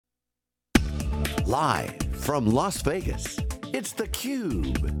Live from Las Vegas, it's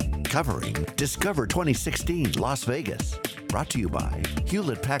theCUBE, covering Discover 2016 Las Vegas. Brought to you by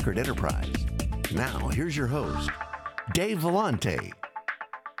Hewlett-Packard Enterprise. Now, here's your host, Dave Vellante.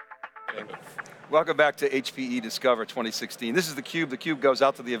 Welcome back to HPE Discover 2016. This is theCUBE. theCUBE goes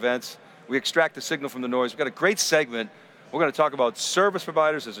out to the events. We extract the signal from the noise. We've got a great segment. We're going to talk about service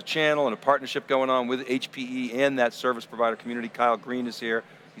providers as a channel and a partnership going on with HPE and that service provider community. Kyle Green is here.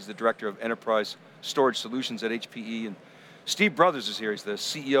 He's the Director of Enterprise Storage Solutions at HPE. And Steve Brothers is here. He's the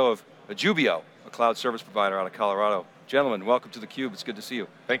CEO of Ajubeo, a cloud service provider out of Colorado. Gentlemen, welcome to theCUBE. It's good to see you.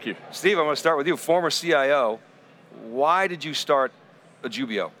 Thank you. Steve, I want to start with you. Former CIO, why did you start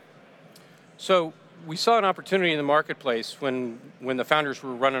Ajubeo? So we saw an opportunity in the marketplace when the founders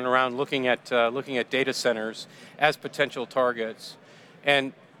were running around looking at data centers as potential targets,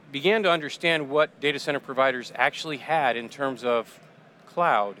 and began to understand what data center providers actually had in terms of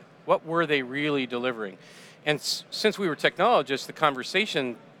cloud. What were they really delivering? And since we were technologists, the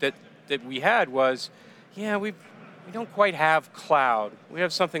conversation that we had was, yeah, we don't quite have cloud. We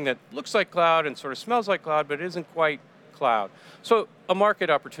have something that looks like cloud and sort of smells like cloud, but it isn't quite cloud. So a market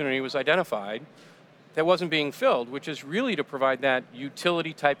opportunity was identified that wasn't being filled, which is really to provide that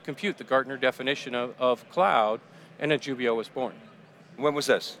utility type compute, the Gartner definition of cloud, and Ajubeo was born. When was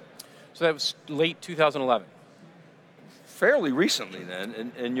this? So that was late 2011. Fairly recently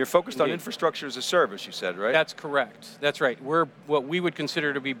then, and you're focused on infrastructure as a service, you said, right? That's correct, that's right. We're what we would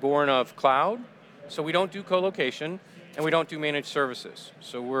consider to be born of cloud, so we don't do co-location, and we don't do managed services.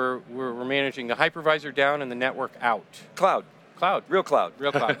 So we're managing the hypervisor down and the network out. Cloud. Cloud. Real cloud.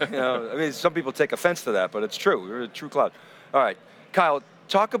 Real cloud. You know, I mean, some people take offense to that, but it's true. We're a true cloud. All right, Kyle,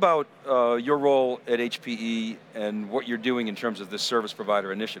 talk about your role at HPE and what you're doing in terms of this service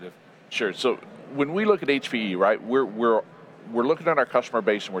provider initiative. Sure. So when we look at HPE, right, we're looking at our customer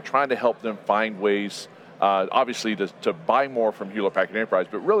base and we're trying to help them find ways, obviously, to buy more from Hewlett-Packard Enterprise,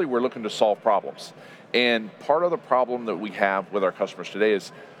 but really we're looking to solve problems. And part of the problem that we have with our customers today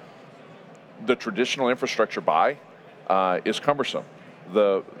is the traditional infrastructure buy is cumbersome.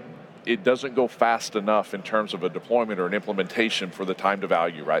 It doesn't go fast enough in terms of a deployment or an implementation for the time to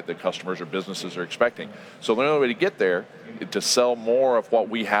value, right, that customers or businesses are expecting. So the only way to get there, to sell more of what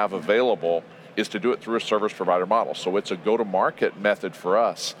we have available, is to do it through a service provider model. So it's a go-to-market method for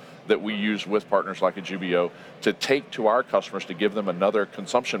us that we use with partners like Ajubeo to take to our customers to give them another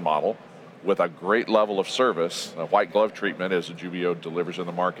consumption model with a great level of service, a white glove treatment as Ajubeo delivers in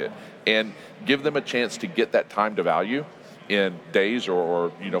the market, and give them a chance to get that time to value in days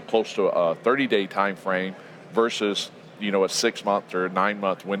or close to a 30-day time frame versus a 6-month or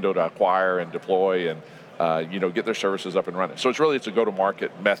 9-month window to acquire and deploy and get their services up and running. So it's a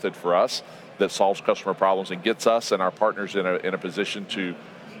go-to-market method for us that solves customer problems and gets us and our partners in a position to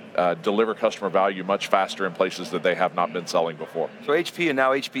deliver customer value much faster in places that they have not been selling before. So HP and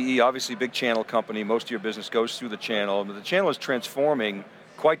now HPE, obviously big channel company, most of your business goes through the channel, but the channel is transforming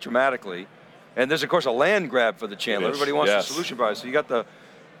quite dramatically. And there's of course a land grab for the channel. Everybody wants a solution provider. So you got the,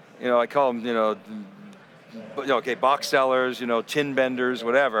 I call them, box sellers, tin benders,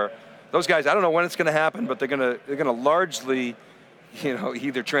 whatever. Those guys, I don't know when it's going to happen, but they're going to largely,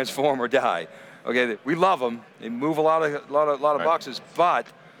 either transform or die. Okay, we love them. They move a lot of boxes, but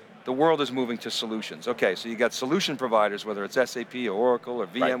the world is moving to solutions. Okay, so you got solution providers, whether it's SAP or Oracle or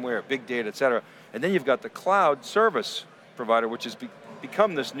VMware or big data, et cetera. And then you've got the cloud service provider, which has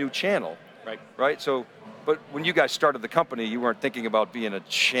become this new channel. Right. So, but when you guys started the company, you weren't thinking about being a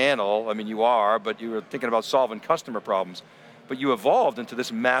channel. I mean, you are, but you were thinking about solving customer problems. But you evolved into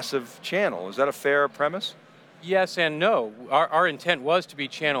this massive channel. Is that a fair premise? Yes and no. Our intent was to be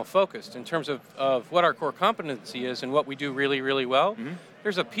channel focused in terms of what our core competency is and what we do really, really well. Mm-hmm.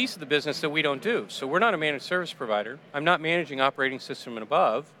 There's a piece of the business that we don't do. So we're not a managed service provider. I'm not managing operating system and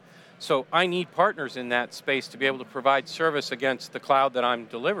above. So I need partners in that space to be able to provide service against the cloud that I'm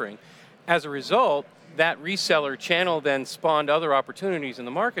delivering. As a result, that reseller channel then spawned other opportunities in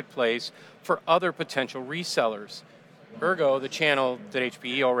the marketplace for other potential resellers. Ergo, the channel that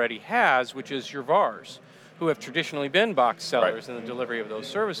HPE already has, which is your VARs, who have traditionally been box sellers in the delivery of those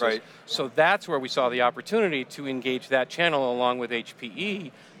services. Right. So that's where we saw the opportunity to engage that channel along with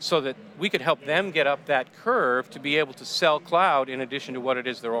HPE so that we could help them get up that curve to be able to sell cloud in addition to what it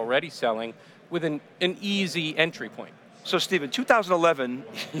is they're already selling with an easy entry point. So Steve, in 2011,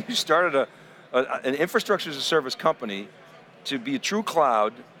 you started an infrastructure as a service company to be a true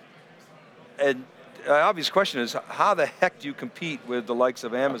cloud, and the obvious question is, how the heck do you compete with the likes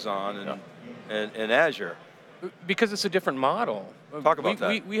of Amazon and Azure? Because it's a different model. Talk about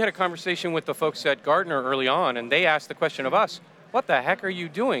that. We had a conversation with the folks at Gartner early on, and they asked the question of us, what the heck are you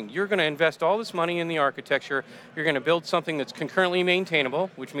doing? You're going to invest all this money in the architecture. You're going to build something that's concurrently maintainable,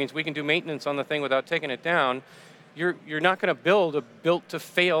 which means we can do maintenance on the thing without taking it down. You're not going to build a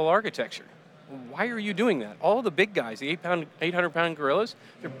built-to-fail architecture. Why are you doing that? All the big guys, the 800-pound gorillas,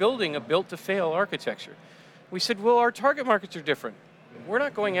 they're building a built-to-fail architecture. We said, well, our target markets are different. We're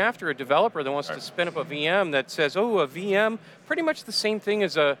not going after a developer that wants to spin up a VM that says, oh, a VM, pretty much the same thing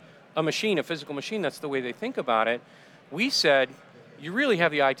as a machine, a physical machine. That's the way they think about it. We said, you really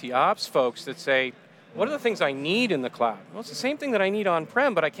have the IT ops folks that say, what are the things I need in the cloud? Well, it's the same thing that I need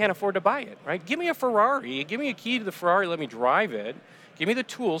on-prem, but I can't afford to buy it, right? Give me a Ferrari, give me a key to the Ferrari, let me drive it, give me the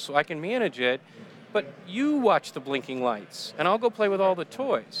tools so I can manage it, but you watch the blinking lights, and I'll go play with all the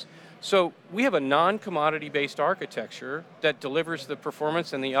toys. So we have a non-commodity-based architecture that delivers the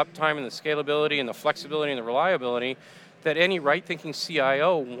performance and the uptime and the scalability and the flexibility and the reliability that any right-thinking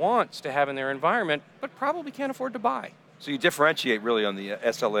CIO wants to have in their environment, but probably can't afford to buy. So you differentiate really on the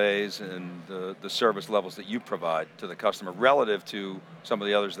SLAs and the service levels that you provide to the customer relative to some of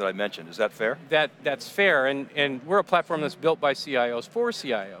the others that I mentioned. Is that fair? That's fair, and we're a platform that's built by CIOs for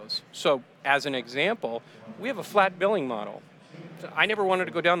CIOs. So as an example, we have a flat billing model. I never wanted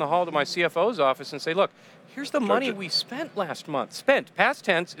to go down the hall to my CFO's office and say, look, here's the money we spent last month. Spent, past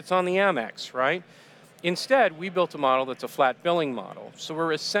tense, it's on the Amex, right? Instead, we built a model that's a flat billing model. So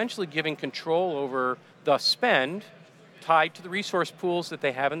we're essentially giving control over the spend tied to the resource pools that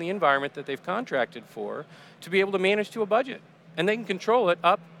they have in the environment that they've contracted for to be able to manage to a budget. And they can control it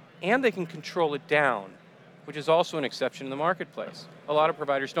up and they can control it down, which is also an exception in the marketplace. A lot of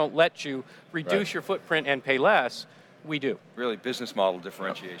providers don't let you reduce your footprint and pay less. We do. Really business model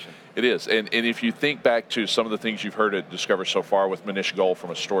differentiation. It is, and if you think back to some of the things you've heard at Discover so far with Manish Goel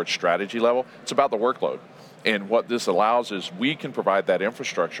from a storage strategy level, it's about the workload. And what this allows is we can provide that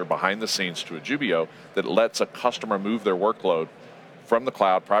infrastructure behind the scenes to Ajubeo that lets a customer move their workload from the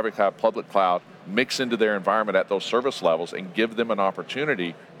cloud, private cloud, public cloud, mix into their environment at those service levels and give them an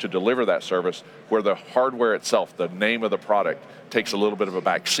opportunity to deliver that service where the hardware itself, the name of the product, takes a little bit of a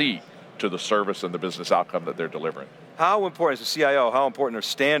back seat to the service and the business outcome that they're delivering. How important, as a CIO, how important are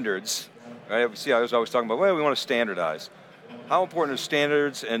standards? Right? CIOs always talking about, well, we want to standardize. How important are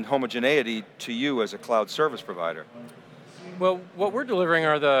standards and homogeneity to you as a cloud service provider? Well, what we're delivering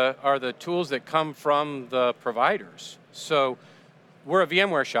are the tools that come from the providers. So we're a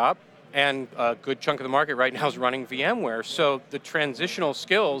VMware shop, and a good chunk of the market right now is running VMware. So the transitional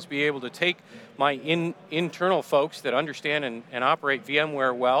skills, be able to take my internal folks that understand and operate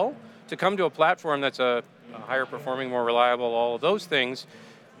VMware well, to come to a platform that's a higher performing, more reliable, all of those things,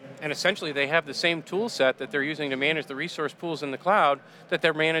 and essentially they have the same tool set that they're using to manage the resource pools in the cloud that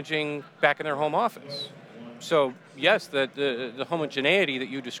they're managing back in their home office. So yes, the homogeneity that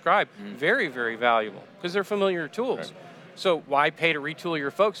you described, very, very valuable, because they're familiar tools. Right. So why pay to retool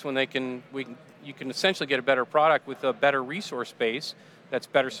your folks when you can essentially get a better product with a better resource base that's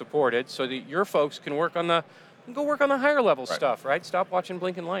better supported so that your folks can work on go work on the higher level stuff, right? Stop watching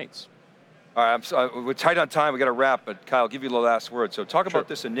blinking lights. All right, we're tight on time, we got to wrap, but Kyle, I'll give you the last word. So talk about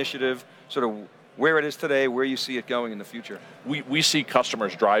this initiative, sort of where it is today, where you see it going in the future. We see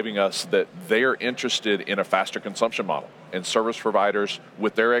customers driving us that they are interested in a faster consumption model, and service providers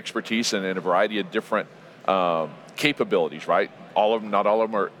with their expertise and in a variety of different capabilities, right? Not all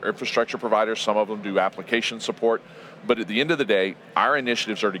of them are infrastructure providers, some of them do application support, but at the end of the day, our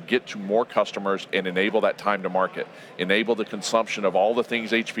initiatives are to get to more customers and enable that time to market, enable the consumption of all the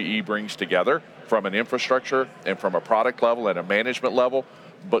things HPE brings together from an infrastructure and from a product level and a management level,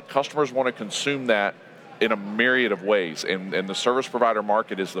 but customers want to consume that in a myriad of ways, and the service provider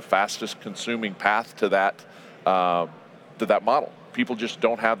market is the fastest consuming path to that model. People just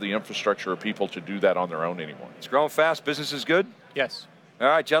don't have the infrastructure or people to do that on their own anymore. It's growing fast, business is good? Yes. All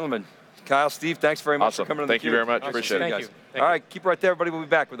right, gentlemen. Kyle, Steve, thanks very much for coming on theCUBE. Thank you very much, appreciate it, guys. All right, keep right there, everybody. We'll be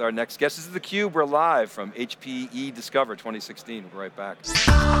back with our next guest. This is theCUBE, we're live from HPE Discover 2016. We'll be right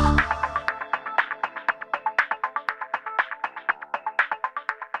back.